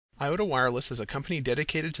Iota Wireless is a company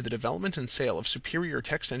dedicated to the development and sale of superior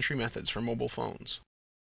text entry methods for mobile phones.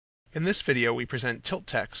 In this video, we present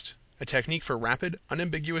TiltText, a technique for rapid,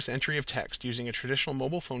 unambiguous entry of text using a traditional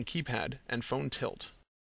mobile phone keypad and phone tilt.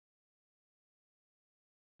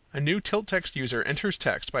 A new TiltText user enters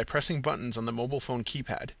text by pressing buttons on the mobile phone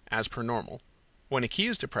keypad, as per normal. When a key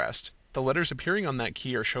is depressed, the letters appearing on that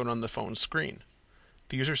key are shown on the phone's screen.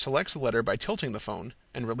 The user selects a letter by tilting the phone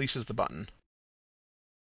and releases the button.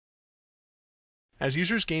 As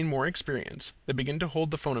users gain more experience, they begin to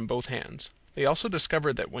hold the phone in both hands. They also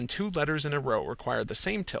discovered that when two letters in a row require the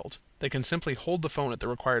same tilt, they can simply hold the phone at the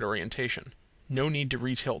required orientation. No need to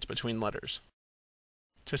retilt between letters.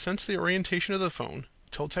 To sense the orientation of the phone,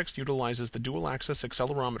 TiltText utilizes the dual-axis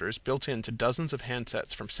accelerometers built into dozens of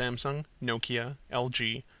handsets from Samsung, Nokia,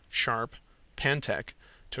 LG, Sharp, Pantech,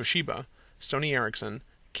 Toshiba, Sony Ericsson,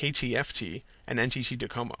 KTFT, and NTT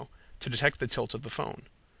Docomo to detect the tilt of the phone.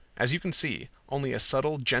 As you can see, only a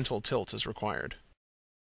subtle, gentle tilt is required.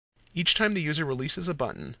 Each time the user releases a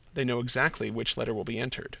button, they know exactly which letter will be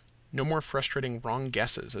entered. No more frustrating wrong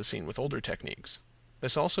guesses as seen with older techniques.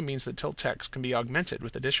 This also means that TiltText can be augmented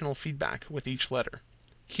with additional feedback with each letter.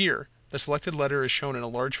 Here, the selected letter is shown in a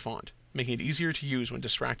large font, making it easier to use when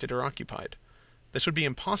distracted or occupied. This would be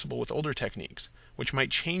impossible with older techniques, which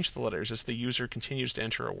might change the letters as the user continues to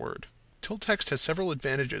enter a word. TiltText has several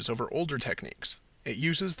advantages over older techniques. It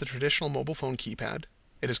uses the traditional mobile phone keypad.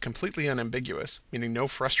 It is completely unambiguous, meaning no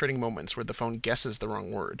frustrating moments where the phone guesses the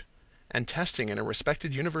wrong word. And testing in a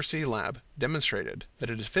respected university lab demonstrated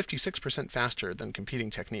that it is 56% faster than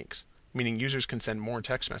competing techniques, meaning users can send more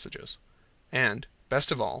text messages. And,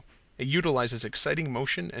 best of all, it utilizes exciting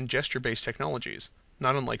motion and gesture-based technologies,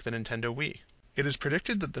 not unlike the Nintendo Wii. It is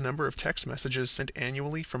predicted that the number of text messages sent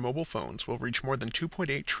annually from mobile phones will reach more than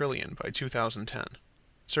 2.8 trillion by 2010.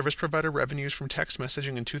 Service provider revenues from text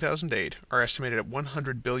messaging in 2008 are estimated at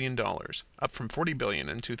 $100 billion, up from $40 billion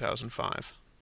in 2005.